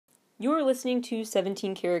You're listening to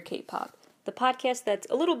 17 Karat K-Pop, the podcast that's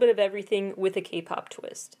a little bit of everything with a K-pop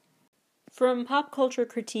twist. From pop culture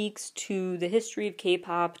critiques to the history of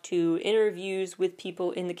K-pop to interviews with people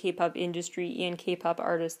in the K-pop industry and K-pop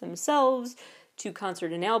artists themselves, to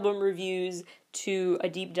concert and album reviews, to a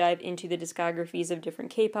deep dive into the discographies of different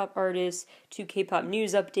K-pop artists, to K-pop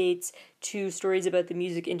news updates, to stories about the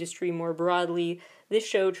music industry more broadly. This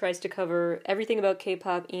show tries to cover everything about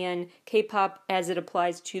K-pop and K-pop as it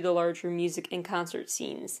applies to the larger music and concert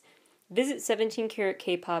scenes. Visit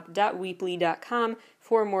 17karatkpop.weebly.com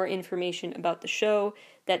for more information about the show.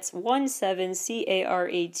 That's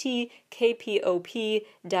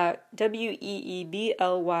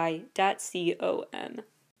 17karatkpop.weebly.com.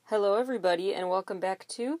 Hello everybody and welcome back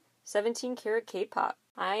to 17 Karat K-Pop.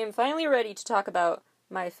 I am finally ready to talk about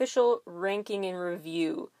my official ranking and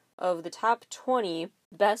review of the top 20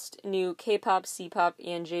 best new K-pop, C-pop,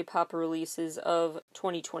 and J-pop releases of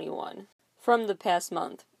 2021 from the past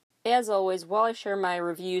month. As always, while I share my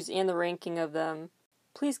reviews and the ranking of them,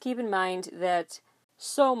 please keep in mind that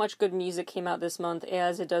so much good music came out this month,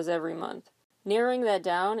 as it does every month. Narrowing that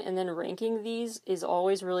down and then ranking these is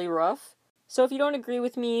always really rough. So if you don't agree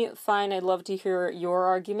with me, fine, I'd love to hear your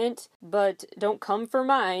argument, but don't come for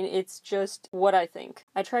mine, it's just what I think.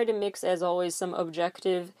 I try to mix, as always, some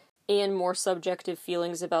objective and more subjective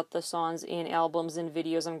feelings about the songs and albums and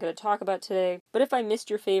videos I'm going to talk about today. But if I missed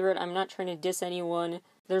your favorite, I'm not trying to diss anyone.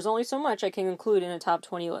 There's only so much I can include in a top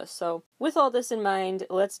 20 list. So with all this in mind,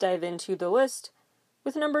 let's dive into the list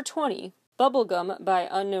with number 20, Bubblegum by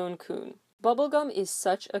Unknown Kun. Bubblegum is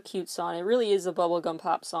such a cute song. It really is a bubblegum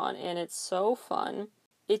pop song, and it's so fun.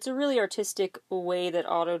 It's a really artistic way that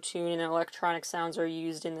auto-tune and electronic sounds are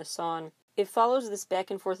used in this song. It follows this back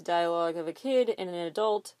and forth dialogue of a kid and an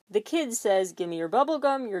adult. The kid says, "Give me your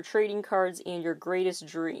bubblegum, your trading cards, and your greatest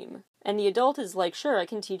dream." And the adult is like, "Sure, I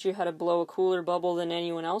can teach you how to blow a cooler bubble than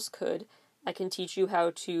anyone else could. I can teach you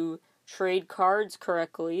how to trade cards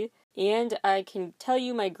correctly, and I can tell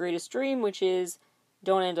you my greatest dream, which is,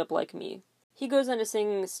 don't end up like me." He goes on to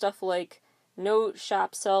sing stuff like, "No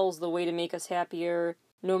shop sells the way to make us happier,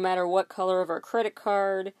 no matter what color of our credit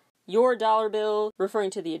card, your dollar bill,"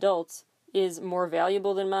 referring to the adults, "is more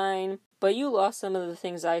valuable than mine, but you lost some of the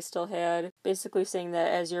things I still had," basically saying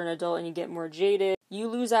that as you're an adult and you get more jaded, you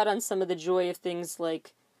lose out on some of the joy of things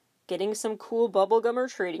like getting some cool bubblegum or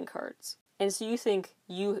trading cards. And so you think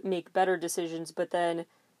you make better decisions, but then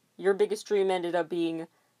your biggest dream ended up being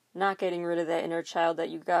not getting rid of that inner child that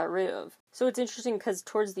you got rid of. So it's interesting because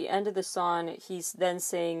towards the end of the song, he's then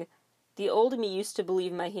saying, "The old me used to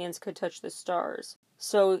believe my hands could touch the stars."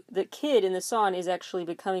 So the kid in the song is actually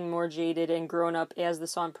becoming more jaded and grown up as the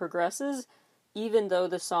song progresses, even though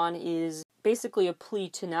the song is basically a plea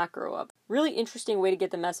to not grow up. Really interesting way to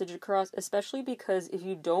get the message across, especially because if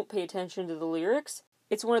you don't pay attention to the lyrics,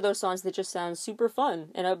 it's one of those songs that just sounds super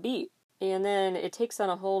fun and upbeat. And then it takes on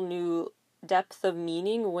a whole new depth of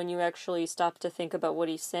meaning when you actually stop to think about what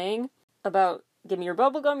he's saying. About, "Give me your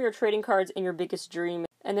bubblegum, your trading cards, and your biggest dream."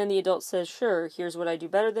 And then the adult says, "Sure, here's what I do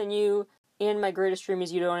better than you, and my greatest dream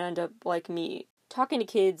is you don't end up like me." Talking to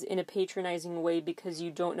kids in a patronizing way because you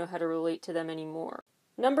don't know how to relate to them anymore.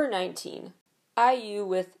 Number 19, IU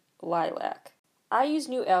with Lilac. IU's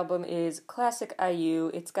new album is classic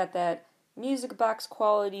IU. It's got that music box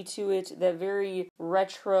quality to it, that very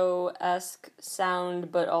retro-esque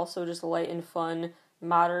sound, but also just light and fun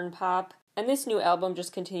modern pop. And this new album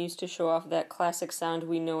just continues to show off that classic sound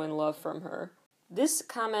we know and love from her. This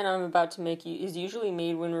comment I'm about to make is usually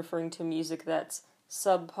made when referring to music that's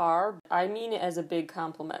subpar. I mean it as a big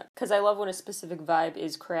compliment, because I love when a specific vibe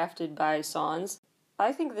is crafted by songs.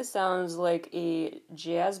 I think this sounds like a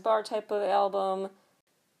jazz bar type of album.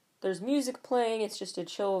 There's music playing, it's just a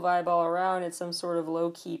chill vibe all around, it's some sort of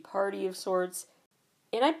low-key party of sorts.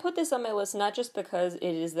 And I put this on my list not just because it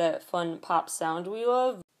is that fun pop sound we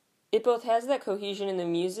love, it both has that cohesion in the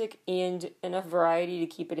music and enough variety to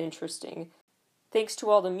keep it interesting, thanks to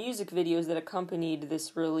all the music videos that accompanied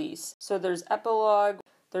this release. So there's Epilogue,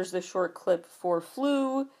 there's the short clip for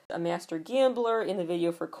Flu, a master gambler in the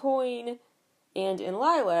video for Coin, and in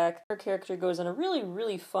Lilac, her character goes on a really,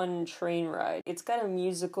 really fun train ride. It's got a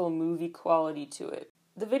musical movie quality to it.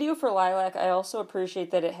 The video for Lilac, I also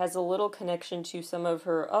appreciate that it has a little connection to some of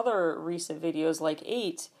her other recent videos like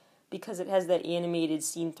 8, because it has that animated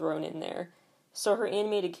scene thrown in there. So her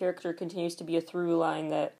animated character continues to be a through line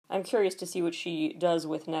that I'm curious to see what she does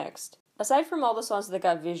with next. Aside from all the songs that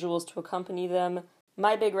got visuals to accompany them,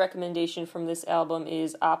 my big recommendation from this album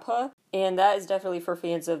is Appa, and that is definitely for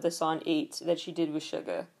fans of the song 8 that she did with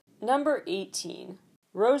Suga. Number 18,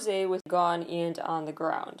 Rosé with Gone and On the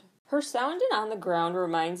Ground. Her sound in On the Ground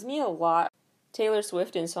reminds me a lot of Taylor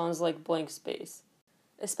Swift in songs like Blank Space.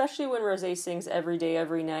 Especially when Rosé sings Every Day,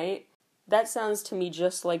 Every Night. That sounds to me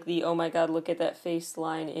just like the "Oh my god, look at that face"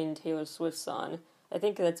 line in Taylor Swift's song. I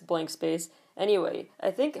think that's Blank Space. Anyway, I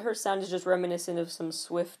think her sound is just reminiscent of some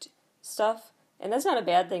Swift stuff, and that's not a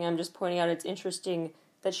bad thing. I'm just pointing out it's interesting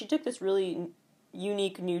that she took this really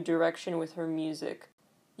unique new direction with her music.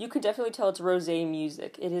 You could definitely tell it's Rosé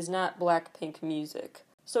music. It is not Blackpink music.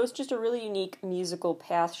 So it's just a really unique musical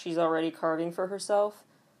path she's already carving for herself.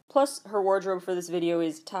 Plus, her wardrobe for this video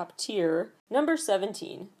is top tier. Number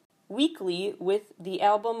 17. Weekly with the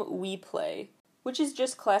album We Play, which is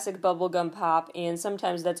just classic bubblegum pop, and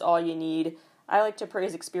sometimes that's all you need. I like to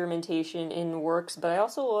praise experimentation in works, but I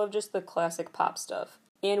also love just the classic pop stuff.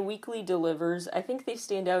 And Weekly delivers. I think they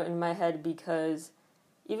stand out in my head because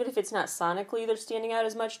even if it's not sonically they're standing out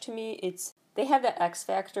as much to me, they have that X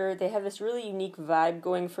factor, they have this really unique vibe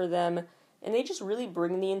going for them, and they just really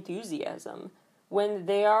bring the enthusiasm. When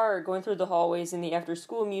they are going through the hallways in the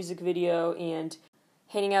after-school music video and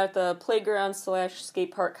hanging out at the playground /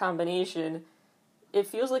 skate park combination, it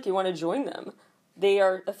feels like you want to join them. They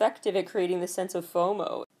are effective at creating the sense of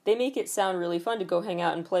FOMO. They make it sound really fun to go hang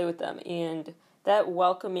out and play with them, and that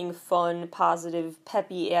welcoming, fun, positive,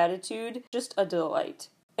 peppy attitude, just a delight.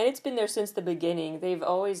 And it's been there since the beginning. They've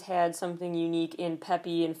always had something unique and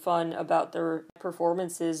peppy and fun about their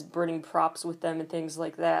performances, bringing props with them and things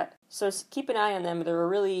like that. So keep an eye on them. They're a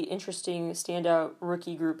really interesting, standout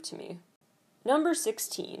rookie group to me. Number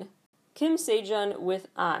 16. Kim Sejun with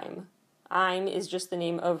I'm. I'm is just the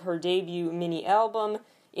name of her debut mini album,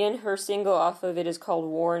 and her single off of it is called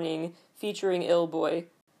Warning, featuring IllBoy.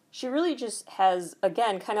 She really just has,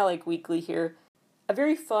 again, kind of like Weekly here, a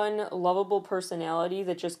very fun, lovable personality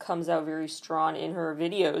that just comes out very strong in her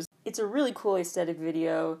videos. It's a really cool aesthetic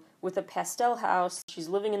video with a pastel house. She's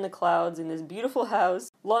living in the clouds in this beautiful house.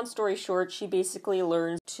 Long story short, she basically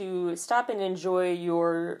learns to stop and enjoy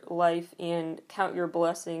your life and count your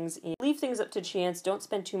blessings and leave things up to chance. Don't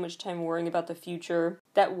spend too much time worrying about the future.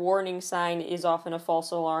 That warning sign is often a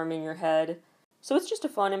false alarm in your head. So it's just a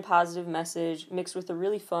fun and positive message mixed with a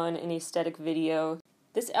really fun and aesthetic video.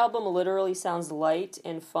 This album literally sounds light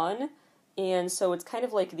and fun, and so it's kind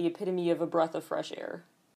of like the epitome of a breath of fresh air.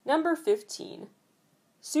 Number 15.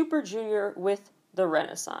 Super Junior with The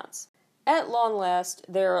Renaissance. At long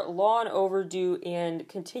last, their long overdue and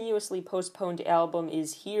continuously postponed album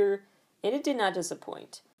is here, and it did not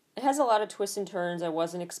disappoint. It has a lot of twists and turns I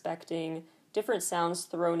wasn't expecting, different sounds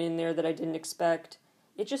thrown in there that I didn't expect.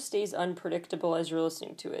 It just stays unpredictable as you're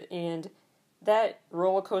listening to it, and that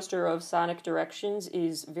roller coaster of sonic directions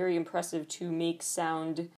is very impressive to make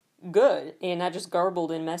sound good and not just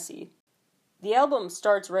garbled and messy. The album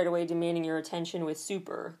starts right away demanding your attention with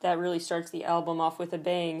Super. That really starts the album off with a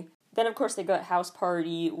bang. Then, of course, they got House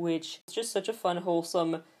Party, which is just such a fun,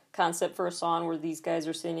 wholesome concept for a song where these guys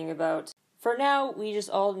are singing about, for now, we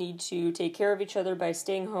just all need to take care of each other by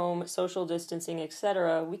staying home, social distancing,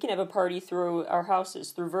 etc. We can have a party through our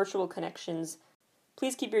houses, through virtual connections.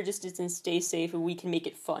 Please keep your distance and stay safe, and we can make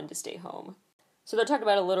it fun to stay home. So they're talking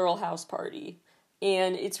about a literal house party.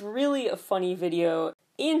 And it's really a funny video,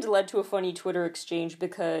 and led to a funny Twitter exchange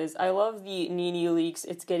because I love the Nene Leakes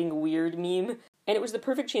It's Getting Weird meme. And it was the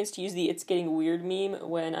perfect chance to use the It's Getting Weird meme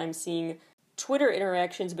when I'm seeing Twitter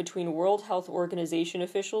interactions between World Health Organization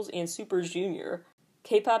officials and Super Junior.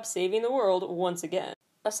 K-pop saving the world once again.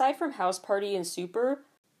 Aside from House Party and Super,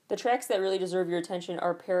 the tracks that really deserve your attention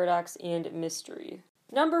are Paradox and Mystery.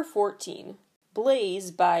 Number 14.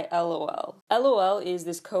 Blaze by LOL. LOL is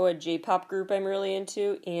this co-ed J-pop group I'm really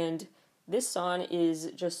into, and this song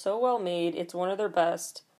is just so well made. It's one of their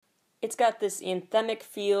best. It's got this anthemic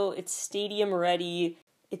feel, it's stadium ready,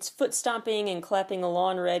 it's foot stomping and clapping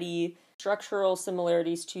along ready, structural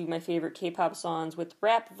similarities to my favorite K-pop songs with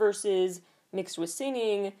rap verses, mixed with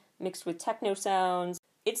singing, mixed with techno sounds.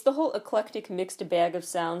 It's the whole eclectic mixed bag of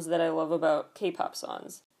sounds that I love about K-pop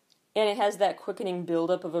songs. And it has that quickening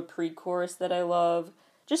buildup of a pre-chorus that I love.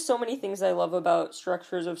 Just so many things I love about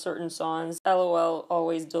structures of certain songs. LOL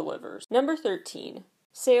always delivers. Number 13.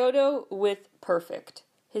 Seodo with Perfect.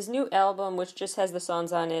 His new album, which just has the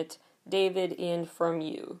songs on it, David and From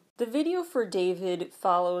You. The video for David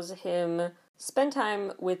follows him spend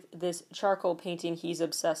time with this charcoal painting he's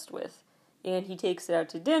obsessed with. And he takes it out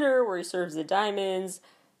to dinner where he serves the diamonds.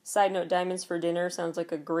 Side note, Diamonds for Dinner sounds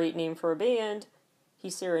like a great name for a band. He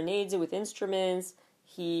serenades it with instruments.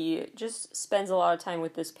 He just spends a lot of time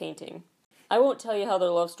with this painting. I won't tell you how their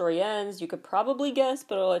love story ends. You could probably guess,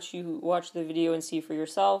 but I'll let you watch the video and see for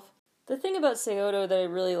yourself. The thing about Seodo that I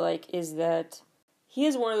really like is that He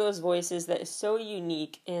is one of those voices that is so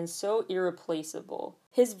unique and so irreplaceable.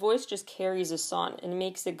 His voice just carries a song and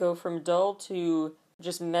makes it go from dull to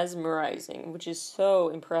just mesmerizing, which is so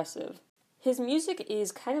impressive. His music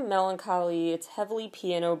is kind of melancholy, it's heavily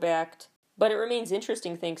piano-backed, but it remains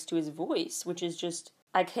interesting thanks to his voice, which is just,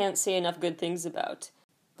 I can't say enough good things about.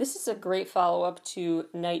 This is a great follow-up to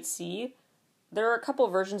Night Sea. There are a couple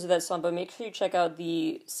versions of that song, but make sure you check out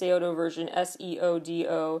the Seodo version,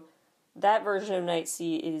 Seodo. That version of Night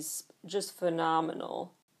Sea is just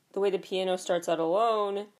phenomenal. The way the piano starts out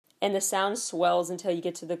alone, and the sound swells until you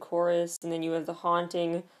get to the chorus, and then you have the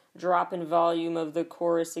haunting drop in volume of the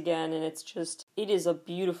chorus again, and it is a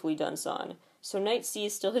beautifully done song. So Night Sea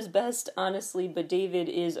is still his best, honestly, but David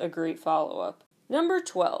is a great follow-up. Number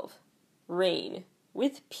 12, Rain,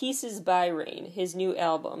 with Pieces by Rain, his new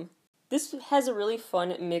album. This has a really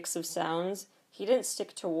fun mix of sounds. He didn't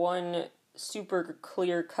stick to one super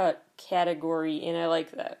clear-cut category, and I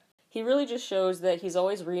like that. He really just shows that he's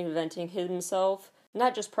always reinventing himself,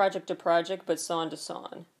 not just project to project, but song to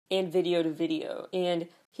song, and video to video, and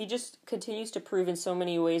he just continues to prove in so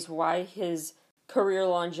many ways why his career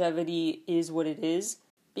longevity is what it is,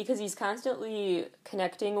 because he's constantly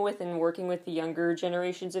connecting with and working with the younger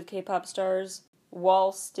generations of K-pop stars,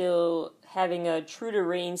 while still having a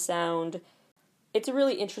true-to-Rain sound. It's a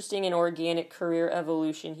really interesting and organic career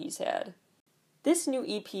evolution he's had. This new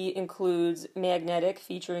EP includes Magnetic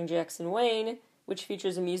featuring Jackson Wang, which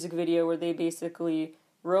features a music video where they basically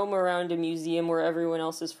roam around a museum where everyone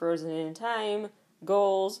else is frozen in time,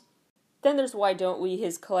 Goals. Then there's Why Don't We,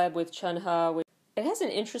 his collab with Chunha. It has an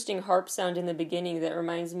interesting harp sound in the beginning that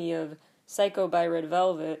reminds me of Psycho by Red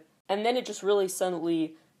Velvet, and then it just really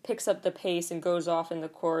suddenly picks up the pace and goes off in the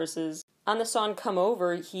choruses. On the song Come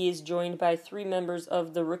Over, he is joined by 3 members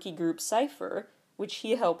of the rookie group Cypher, which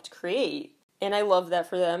he helped create. And I love that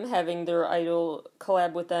for them, having their idol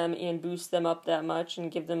collab with them and boost them up that much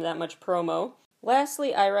and give them that much promo.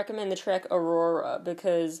 Lastly, I recommend the track Aurora,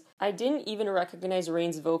 because I didn't even recognize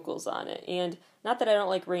Rain's vocals on it. And not that I don't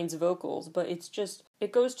like Rain's vocals, but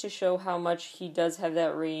it goes to show how much he does have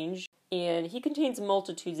that range, and he contains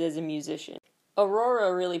multitudes as a musician.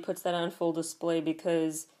 Aurora really puts that on full display,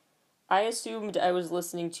 because I assumed I was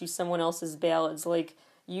listening to someone else's ballads, like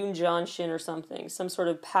Yoon Jong-shin or something, some sort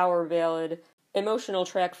of power ballad, emotional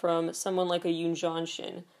track from someone like a Yoon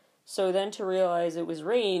Jong-shin. So then to realize it was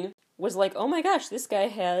Rain was like, oh my gosh,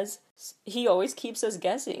 he always keeps us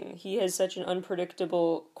guessing. He has such an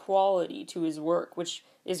unpredictable quality to his work, which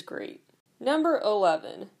is great. Number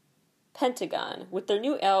 11, Pentagon, with their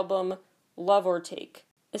new album, Love or Take,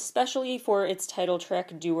 especially for its title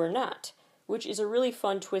track, Do or Not, which is a really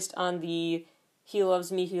fun twist on the he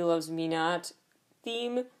loves me not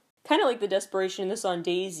theme. Kind of like the Desperation in the song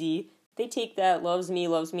Daisy. They take that loves me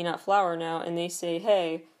not flower now, and they say,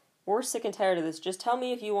 hey, we're sick and tired of this. Just tell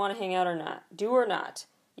me if you want to hang out or not. Do or not.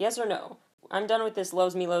 Yes or no. I'm done with this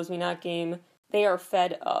loves me not game. They are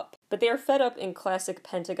fed up. But they are fed up in classic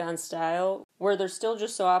Pentagon style, where they're still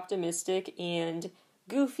just so optimistic and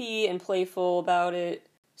goofy and playful about it.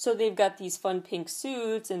 So they've got these fun pink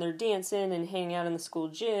suits, and they're dancing and hanging out in the school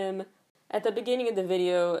gym. At the beginning of the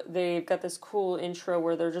video, they've got this cool intro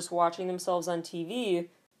where they're just watching themselves on TV,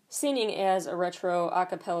 singing as a retro a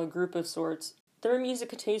cappella group of sorts. Their music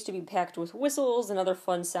continues to be packed with whistles and other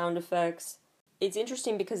fun sound effects. It's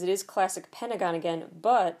interesting because it is classic Pentagon again,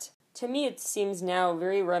 but to me it seems now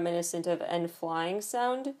very reminiscent of N.Flying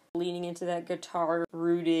sound, leaning into that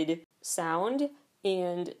guitar-rooted sound,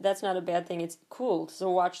 and that's not a bad thing. It's cool to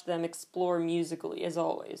watch them explore musically, as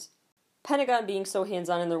always. Pentagon being so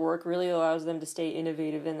hands-on in their work really allows them to stay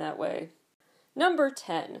innovative in that way. Number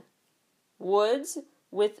 10, Woods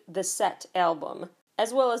with the Set album,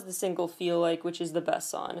 as well as the single Feel Like, which is the best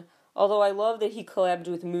song. Although I love that he collabed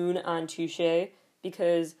with Moon on Touché,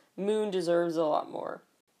 because Moon deserves a lot more.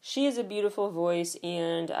 She has a beautiful voice,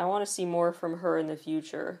 and I want to see more from her in the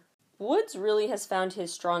future. Woods really has found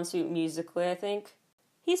his strong suit musically, I think.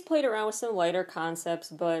 He's played around with some lighter concepts,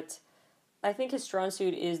 but I think his strong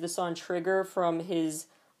suit is the song Trigger from his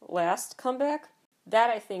last comeback. That,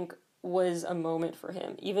 I think, was a moment for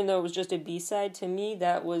him. Even though it was just a B-side, to me,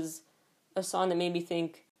 that was a song that made me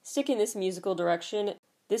think, stick in this musical direction,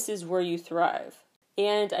 this is where you thrive.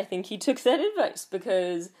 And I think he took that advice,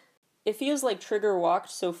 because it feels like Trigger walked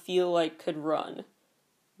so Feel Like could run.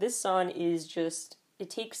 This song is just, it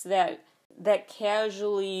takes that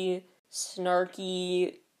casually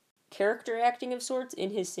snarky character acting of sorts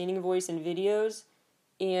in his singing voice and videos,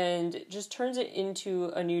 and just turns it into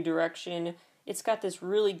a new direction. It's got this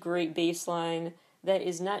really great bass line that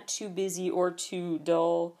is not too busy or too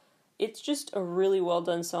dull. It's just a really well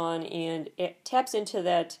done song, and it taps into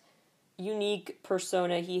that unique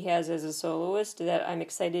persona he has as a soloist that I'm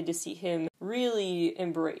excited to see him really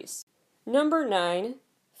embrace. Number 9,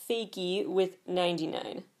 Fakey with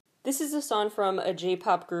 99. This is a song from a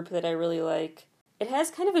J-pop group that I really like. It has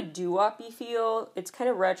kind of a doo-wop-y feel. It's kind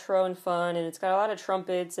of retro and fun, and it's got a lot of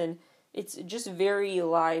trumpets, and it's just very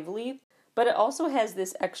lively. But it also has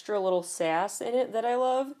this extra little sass in it that I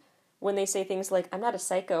love, when they say things like, "I'm not a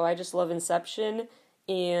psycho, I just love Inception,"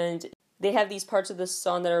 and they have these parts of the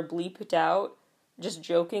song that are bleeped out, just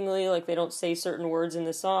jokingly, like they don't say certain words in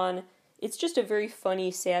the song. It's just a very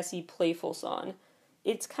funny, sassy, playful song.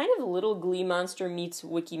 It's kind of Little Glee Monster meets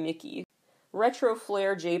Wiki Mickey. Retro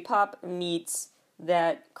flair J-pop meets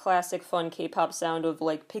that classic fun K-pop sound of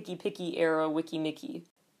like Picky Picky era Wiki Mickey.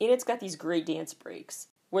 And it's got these great dance breaks,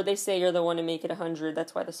 where they say you're the one to make it 100,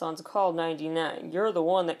 that's why the song's called 99. You're the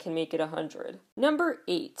one that can make it 100. Number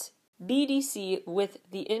 8. BDC with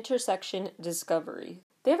The Intersection Discovery.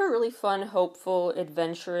 They have a really fun, hopeful,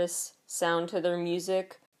 adventurous sound to their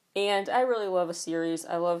music, and I really love a series.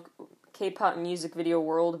 I love K-pop music video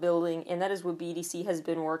world building, and that is what BDC has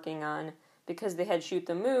been working on, because they had Shoot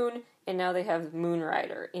the Moon, and now they have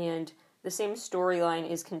Moonrider, and the same storyline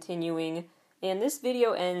is continuing, and this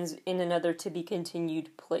video ends in another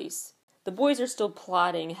to-be-continued place. The boys are still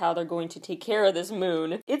plotting how they're going to take care of this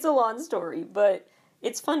moon. It's a long story, but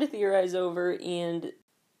it's fun to theorize over, and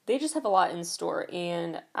they just have a lot in store,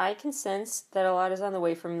 and I can sense that a lot is on the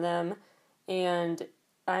way from them, and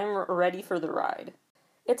I'm ready for the ride.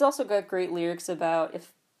 It's also got great lyrics about,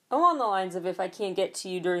 along the lines of, if I can't get to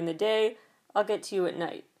you during the day, I'll get to you at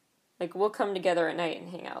night. Like, we'll come together at night and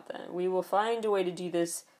hang out then. We will find a way to do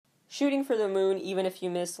this. Shooting for the moon, even if you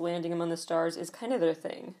miss landing among the stars, is kind of their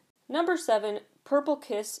thing. Number 7, Purple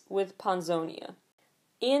Kiss with Ponzonia.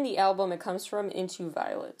 And the album it comes from, Into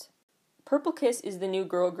Violet. Purple Kiss is the new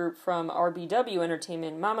girl group from RBW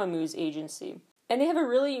Entertainment, Mamamoo's agency. And they have a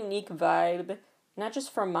really unique vibe, not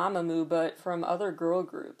just from Mamamoo, but from other girl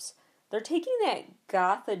groups. They're taking that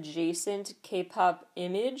goth-adjacent K-pop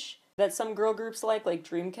image that some girl groups like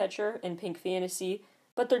Dreamcatcher and Pink Fantasy,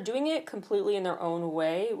 but they're doing it completely in their own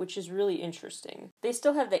way, which is really interesting. They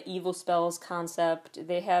still have that evil spells concept,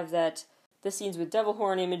 they have the scenes with devil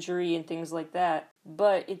horn imagery and things like that,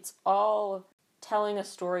 but it's all telling a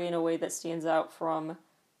story in a way that stands out from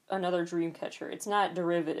another Dreamcatcher. It's not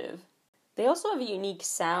derivative. They also have a unique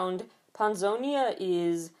sound. Ponzonia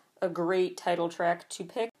is a great title track to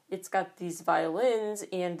pick. It's got these violins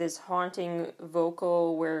and this haunting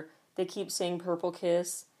vocal where they keep saying Purple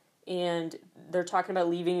Kiss, and they're talking about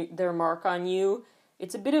leaving their mark on you.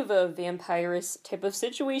 It's a bit of a vampirous type of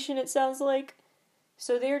situation, it sounds like.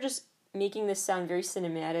 So they're just making this sound very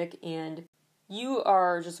cinematic, and you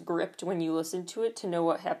are just gripped when you listen to it to know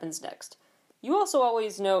what happens next. You also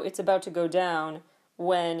always know it's about to go down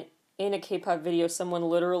when, in a K-pop video, someone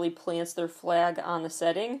literally plants their flag on the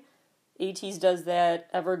setting. ATEEZ does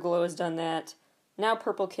that, Everglow has done that, now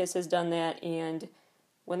Purple Kiss has done that, and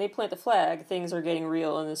when they plant the flag, things are getting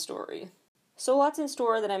real in the story. So lots in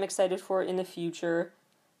store that I'm excited for in the future.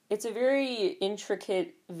 It's a very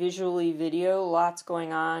intricate visually video, lots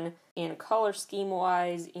going on, and color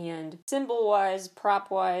scheme-wise, and symbol-wise,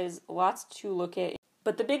 prop-wise, lots to look at.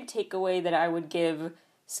 But the big takeaway that I would give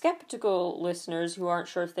skeptical listeners who aren't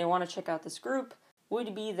sure if they want to check out this group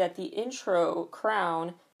would be that the intro,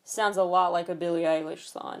 Crown, sounds a lot like a Billie Eilish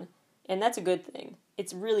song. And that's a good thing.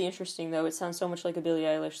 It's really interesting, though. It sounds so much like a Billie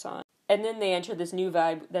Eilish song. And then they enter this new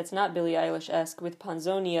vibe that's not Billie Eilish-esque with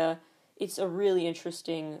Ponzonia. It's a really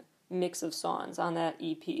interesting mix of songs on that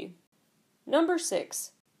EP. Number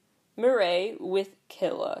 6, Mireille with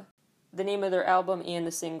Killa, the name of their album and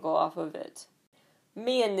the single off of it.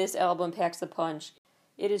 Man, this album packs a punch.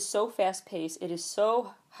 It is so fast-paced. It is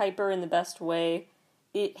so hyper in the best way.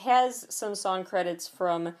 It has some song credits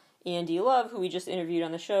from Andy Love, who we just interviewed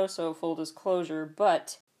on the show, so full disclosure.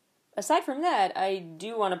 But aside from that, I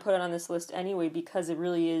do want to put it on this list anyway because it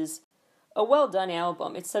really is a well-done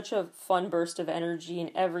album. It's such a fun burst of energy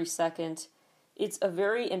in every second. It's a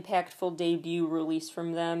very impactful debut release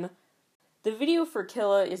from them. The video for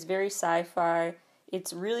Killa is very sci-fi.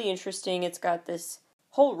 It's really interesting. It's got this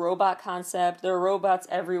whole robot concept. There are robots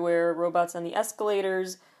everywhere. Robots on the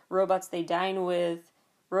escalators. Robots they dine with.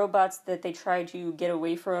 Robots that they try to get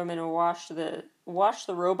away from and wash the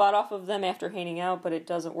robot off of them after hanging out, but it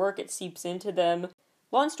doesn't work. It seeps into them.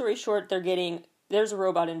 Long story short, there's a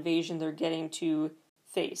robot invasion they're getting to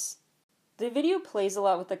face. The video plays a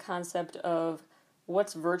lot with the concept of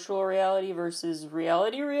what's virtual reality versus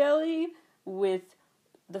reality, with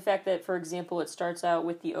the fact that, for example, it starts out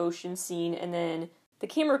with the ocean scene, and then the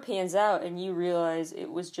camera pans out and you realize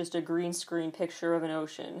it was just a green screen picture of an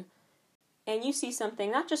ocean. And you see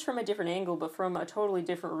something not just from a different angle, but from a totally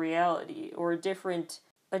different reality, or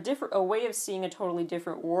a way of seeing a totally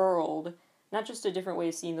different world. Not just a different way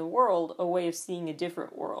of seeing the world, a way of seeing a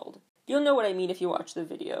different world. You'll know what I mean if you watch the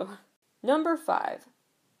video. Number 5.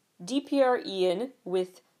 DPR Ian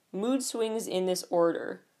with Mood Swings in This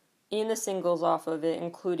Order, and the singles off of it,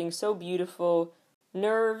 including So Beautiful,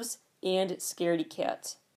 Nerves, and Scaredy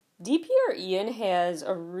Cat. DPR Ian has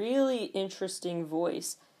a really interesting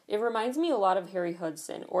voice. It reminds me a lot of Harry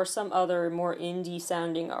Hudson, or some other more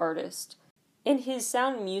indie-sounding artist. And his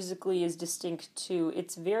sound musically is distinct too.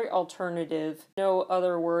 It's very alternative. No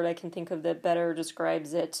other word I can think of that better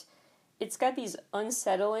describes it. It's got these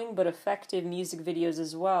unsettling but effective music videos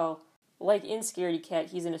as well. Like in Scaredy Cat,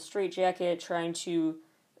 he's in a straitjacket trying to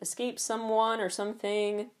escape someone or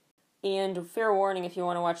something. And fair warning if you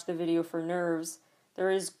want to watch the video for Nerves,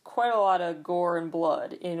 there is quite a lot of gore and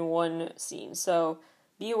blood in one scene, so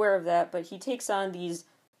be aware of that. But he takes on these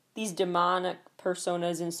demonic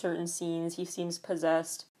personas in certain scenes. He seems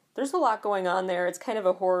possessed. There's a lot going on there. It's kind of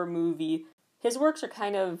a horror movie. His works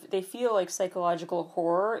are they feel like psychological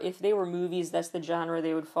horror. If they were movies, that's the genre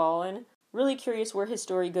they would fall in. Really curious where his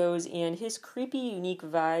story goes, and his creepy, unique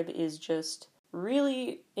vibe is just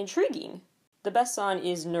really intriguing. The best song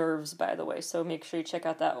is Nerves, by the way, so make sure you check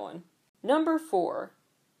out that one. Number 4.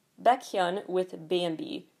 Baekhyun with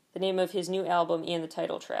Bambi, the name of his new album and the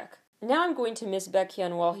title track. Now I'm going to miss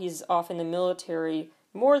Baekhyun while he's off in the military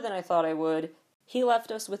more than I thought I would. He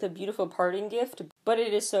left us with a beautiful parting gift, but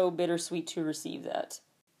it is so bittersweet to receive that.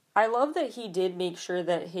 I love that he did make sure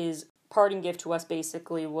that his parting gift to us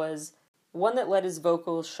basically was one that let his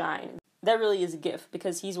vocals shine. That really is a gift,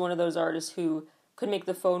 because he's one of those artists who could make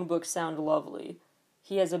the phone book sound lovely.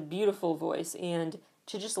 He has a beautiful voice, and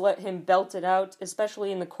to just let him belt it out,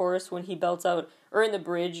 especially in the chorus when he belts out, or in the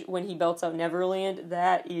bridge when he belts out Neverland,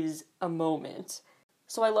 that is a moment.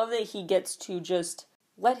 So I love that he gets to just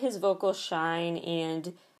let his vocals shine,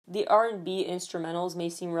 and the R&B instrumentals may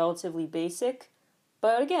seem relatively basic,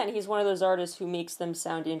 but again, he's one of those artists who makes them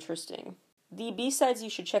sound interesting. The B-sides you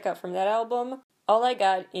should check out from that album, All I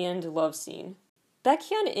Got and Love Scene.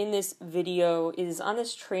 Baekhyun in this video is on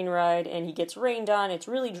this train ride and he gets rained on. It's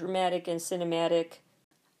really dramatic and cinematic.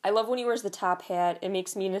 I love when he wears the top hat. It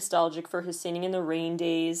makes me nostalgic for his Singing in the Rain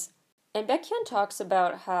days. And Baekhyun talks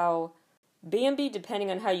about how Bambi,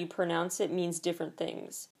 depending on how you pronounce it, means different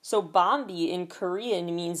things. So Bambi in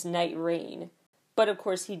Korean means night rain. But of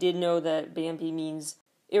course he did know that Bambi means,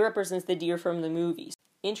 it represents the deer from the movies.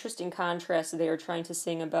 Interesting contrast there, trying to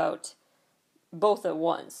sing about both at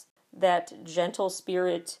once. That gentle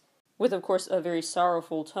spirit with, of course, a very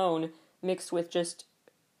sorrowful tone mixed with just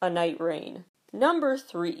a night rain. Number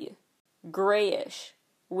 3, Grayish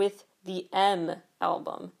with the M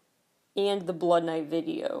album and the Blood Night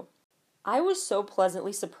video. I was so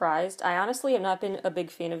pleasantly surprised. I honestly have not been a big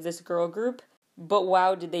fan of this girl group, but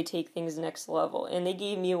wow, did they take things next level. And they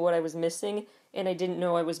gave me what I was missing, and I didn't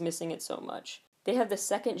know I was missing it so much. They have the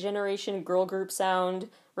second generation girl group sound,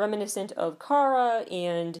 reminiscent of Kara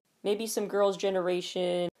and maybe some Girls'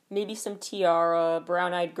 Generation, maybe some Tiara,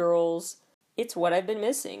 Brown Eyed Girls. It's what I've been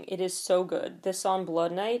missing. It is so good. This song,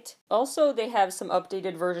 Blood Night. Also, they have some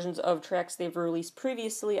updated versions of tracks they've released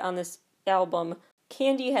previously on this album.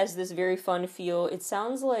 Candy has this very fun feel. It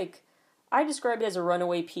sounds like, I describe it as a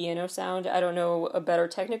runaway piano sound. I don't know a better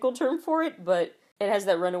technical term for it, but it has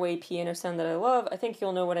that runaway piano sound that I love. I think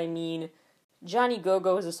you'll know what I mean. Johnny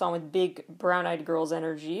Go-Go is a song with big brown-eyed girls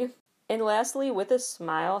energy. And lastly, With a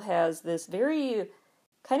Smile has this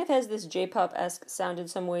has this J-pop-esque sound in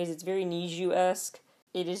some ways. It's very Niju-esque.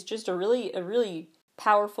 It is just a really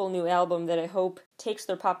powerful new album that I hope takes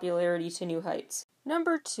their popularity to new heights.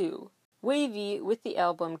 Number 2, WayV with the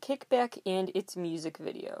album Kickback and its music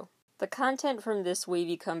video. The content from this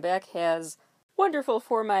WayV comeback has wonderful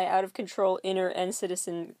for my out-of-control inner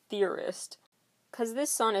NCTzen theorist. Because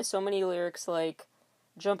this song has so many lyrics like,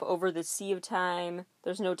 jump over the sea of time,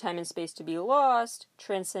 there's no time and space to be lost,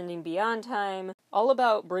 transcending beyond time, all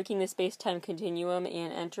about breaking the space-time continuum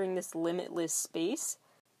and entering this limitless space.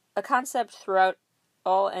 A concept throughout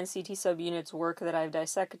all NCT subunits work that I've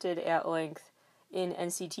dissected at length in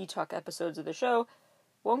NCT Talk episodes of the show.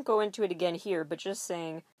 Won't go into it again here, but just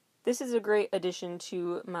saying, this is a great addition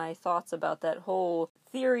to my thoughts about that whole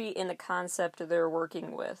theory and the concept they're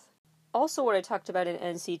working with. Also, what I talked about in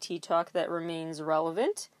NCT Talk that remains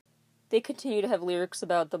relevant, they continue to have lyrics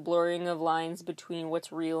about the blurring of lines between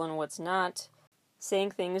what's real and what's not,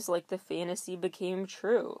 saying things like the fantasy became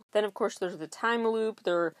true. Then, of course, there's the time loop.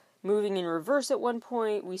 They're moving in reverse at one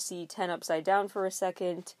point. We see 10 upside down for a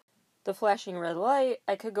second. The flashing red light.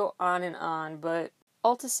 I could go on, but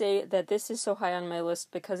all to say that this is so high on my list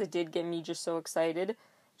because it did get me just so excited,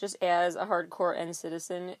 just as a hardcore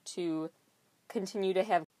NCTzen, to continue to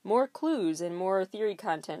have more clues and more theory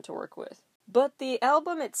content to work with. But the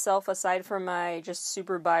album itself, aside from my just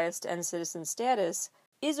super biased NCTzen status,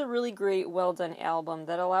 is a really great, well-done album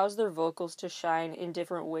that allows their vocals to shine in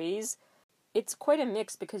different ways. It's quite a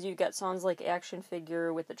mix because you've got songs like Action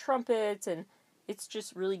Figure with the trumpets, and it's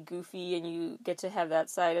just really goofy, and you get to have that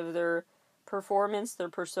side of their performance, their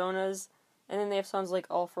personas. And then they have songs like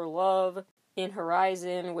All for Love and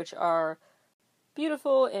Horizon, which are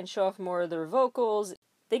beautiful and show off more of their vocals.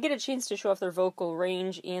 They get a chance to show off their vocal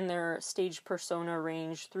range and their stage persona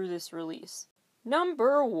range through this release.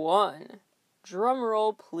 Number 1.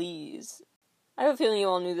 Drumroll please. I have a feeling you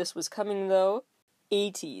all knew this was coming though.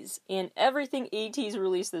 ATEEZ, and everything ATEEZ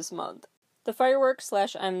released this month. The fireworks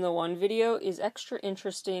 / I'm the One video is extra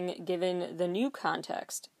interesting given the new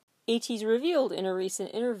context. ATEEZ revealed in a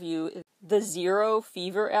recent interview the Zero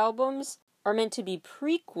Fever albums are meant to be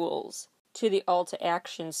prequels to the All to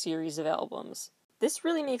Action series of albums. This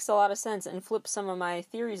really makes a lot of sense and flips some of my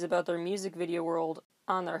theories about their music video world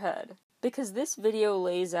on their head. Because this video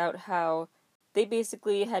lays out how they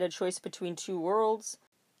basically had a choice between two worlds,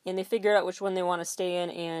 and they figured out which one they want to stay in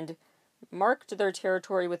and marked their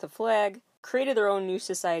territory with a flag, created their own new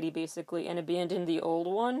society basically, and abandoned the old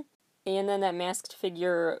one. And then that masked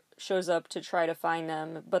figure shows up to try to find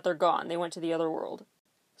them, but they're gone. They went to the other world.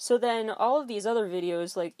 So then all of these other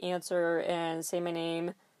videos, like Answer and Say My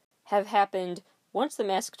Name, have happened once the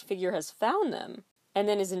masked figure has found them, and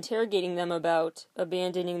then is interrogating them about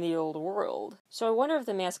abandoning the old world. So I wonder if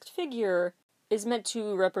the masked figure is meant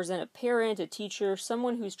to represent a parent, a teacher,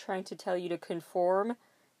 someone who's trying to tell you to conform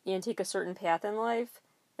and take a certain path in life,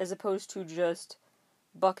 as opposed to just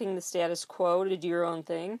bucking the status quo to do your own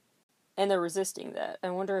thing, and they're resisting that. I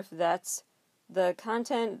wonder if that's the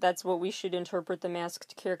content, that's what we should interpret the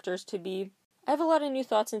masked characters to be. I have a lot of new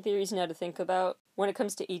thoughts and theories now to think about when it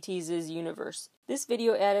comes to ATEEZ's universe. This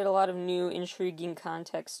video added a lot of new, intriguing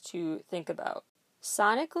context to think about.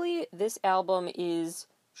 Sonically, this album is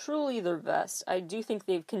truly their best. I do think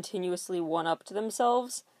they've continuously one-upped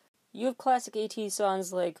themselves. You have classic ATEEZ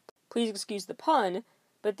songs like Please Excuse the Pun,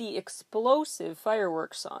 but the explosive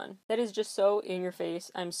Fireworks song, that is just so in your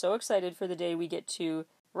face. I'm so excited for the day we get to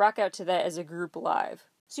rock out to that as a group live.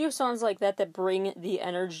 So you have songs like that that bring the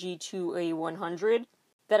energy to a 100,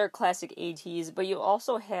 that are classic ATEEZ, but you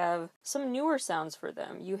also have some newer sounds for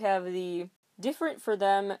them. You have the different for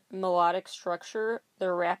them melodic structure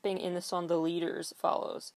they're rapping in the song The Leaders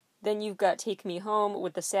follows. Then you've got Take Me Home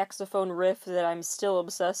with the saxophone riff that I'm still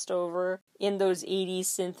obsessed over, in those 80s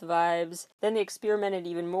synth vibes. Then they experimented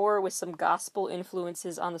even more with some gospel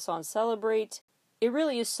influences on the song Celebrate. It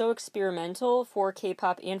really is so experimental for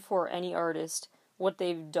K-pop and for any artist, what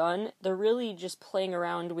they've done. They're really just playing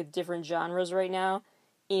around with different genres right now,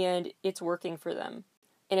 and it's working for them.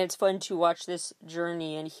 And it's fun to watch this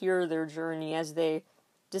journey and hear their journey as they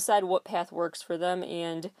decide what path works for them,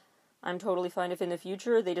 and I'm totally fine if in the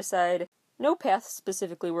future they decide no path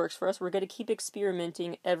specifically works for us, we're going to keep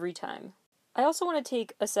experimenting every time. I also want to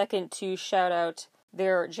take a second to shout out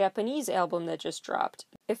their Japanese album that just dropped.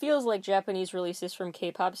 It feels like Japanese releases from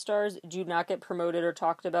K-pop stars do not get promoted or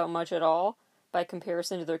talked about much at all by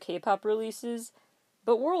comparison to their K-pop releases,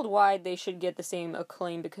 but worldwide they should get the same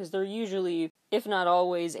acclaim because they're usually, if not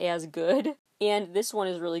always, as good. And this one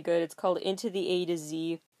is really good. It's called Into the A to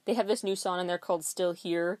Z. They have this new song in there called Still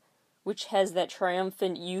Here, which has that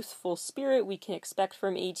triumphant, youthful spirit we can expect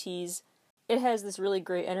from ATEEZ. It has this really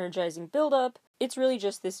great energizing build-up. It's really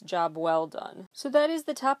just this job well done. So that is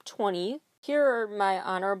the top 20. Here are my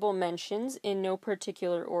honorable mentions in no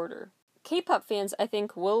particular order. K-pop fans, I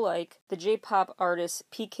think, will like the J-pop artist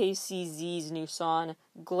PKCZ's new song,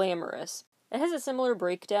 Glamorous. It has a similar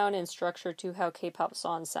breakdown and structure to how K-pop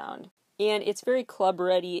songs sound. And it's very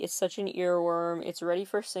club-ready, it's such an earworm, it's ready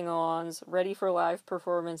for sing-alongs, ready for live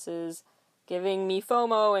performances, giving me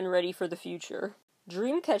FOMO and ready for the future.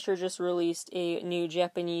 Dreamcatcher just released a new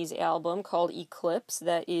Japanese album called Eclipse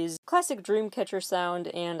that is classic Dreamcatcher sound,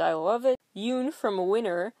 and I love it. Yoon from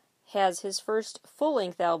Winner has his first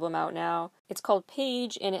full-length album out now. It's called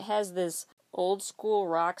Page, and it has this old-school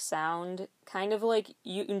rock sound, kind of like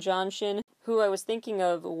Yoon Janshin, who I was thinking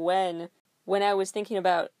of when I was thinking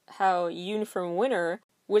about how Yoon from Winner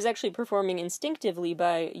was actually performing Instinctively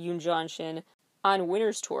by Yoon Janshin on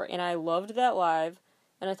Winner's tour, and I loved that live,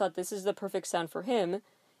 and I thought this is the perfect sound for him.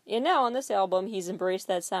 And now on this album, he's embraced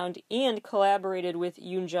that sound and collaborated with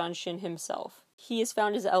Yoon Janshin himself. He has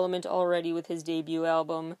found his element already with his debut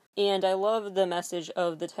album, and I love the message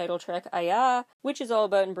of the title track Aya, which is all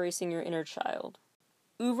about embracing your inner child.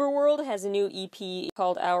 Uverworld has a new EP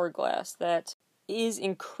called Hourglass that is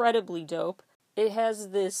incredibly dope. It has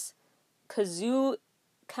this kazoo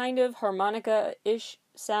kind of harmonica-ish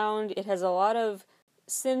sound. It has a lot of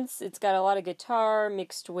synths, it's got a lot of guitar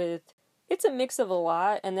mixed with... It's a mix of a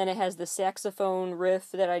lot, and then it has the saxophone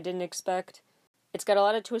riff that I didn't expect. It's got a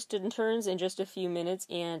lot of twists and turns in just a few minutes,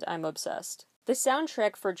 and I'm obsessed. The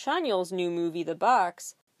soundtrack for Chanyeol's new movie, The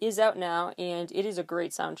Box, is out now, and it is a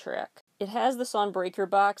great soundtrack. It has the song Breaker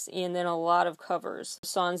Box, and then a lot of covers.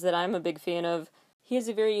 Songs that I'm a big fan of. He has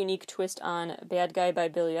a very unique twist on Bad Guy by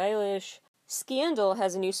Billie Eilish. Scandal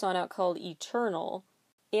has a new song out called Eternal.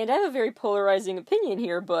 And I have a very polarizing opinion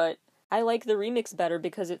here, but I like the remix better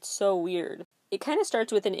because it's so weird. It kind of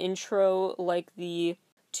starts with an intro like the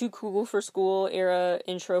Too Cool for School era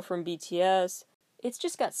intro from BTS. It's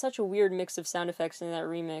just got such a weird mix of sound effects in that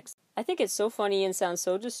remix. I think it's so funny and sounds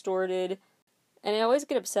so distorted, and I always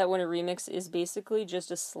get upset when a remix is basically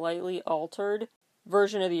just a slightly altered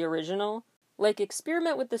version of the original. Like,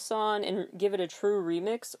 experiment with the song and give it a true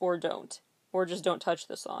remix, or don't. Or just don't touch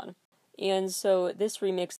the song. And so this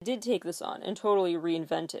remix did take the song and totally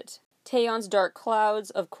reinvent it. Taeyeon's Dark Clouds,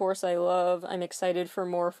 of course I love. I'm excited for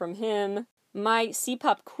more from him. My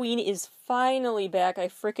C-pop queen is finally back. I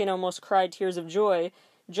frickin' almost cried tears of joy.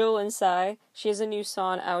 Jolin Sai. She has a new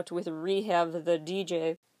song out with Rehab the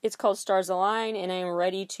DJ. It's called Stars Align, and I am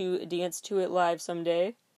ready to dance to it live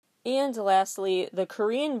someday. And lastly, the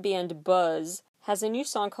Korean band Buzz has a new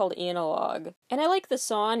song called Analog. And I like the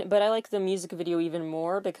song, but I like the music video even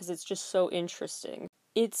more because it's just so interesting.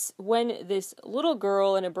 It's when this little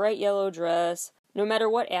girl in a bright yellow dress, no matter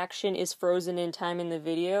what action is frozen in time in the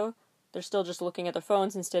video, they're still just looking at their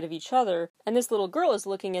phones instead of each other. And this little girl is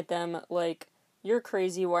looking at them like, "You're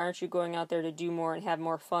crazy, why aren't you going out there to do more and have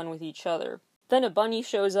more fun with each other?" Then a bunny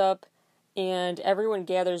shows up, and everyone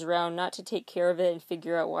gathers around not to take care of it and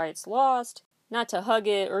figure out why it's lost, not to hug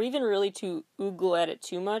it, or even really to oogle at it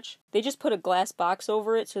too much. They just put a glass box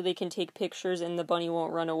over it so they can take pictures and the bunny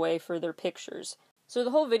won't run away for their pictures. So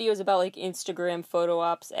the whole video is about like Instagram photo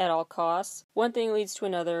ops at all costs. One thing leads to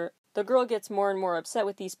another. The girl gets more and more upset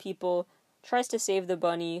with these people, tries to save the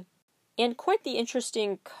bunny, and quite the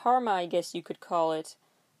interesting karma, I guess you could call it,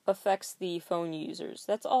 affects the phone users.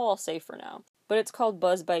 That's all I'll say for now. But it's called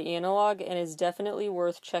Buzz by Analog and is definitely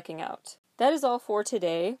worth checking out. That is all for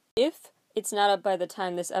today. If it's not up by the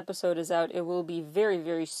time this episode is out, it will be very,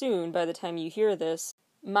 very soon by the time you hear this.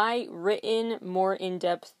 My written, more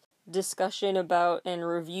in-depth discussion about and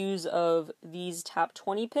reviews of these top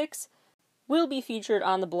 20 picks will be featured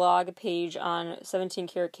on the blog page on 17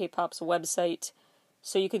 Karat K-Pop's website.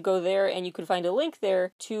 So you could go there and you could find a link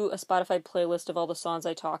there to a Spotify playlist of all the songs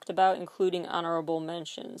I talked about, including honorable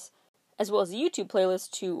mentions, as well as a YouTube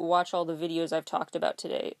playlist to watch all the videos I've talked about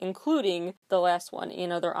today, including the last one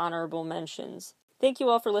and other honorable mentions. Thank you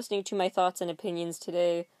all for listening to my thoughts and opinions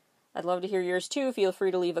today. I'd love to hear yours too. Feel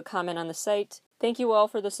free to leave a comment on the site. Thank you all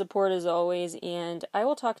for the support as always, and I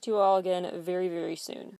will talk to you all again very, very soon.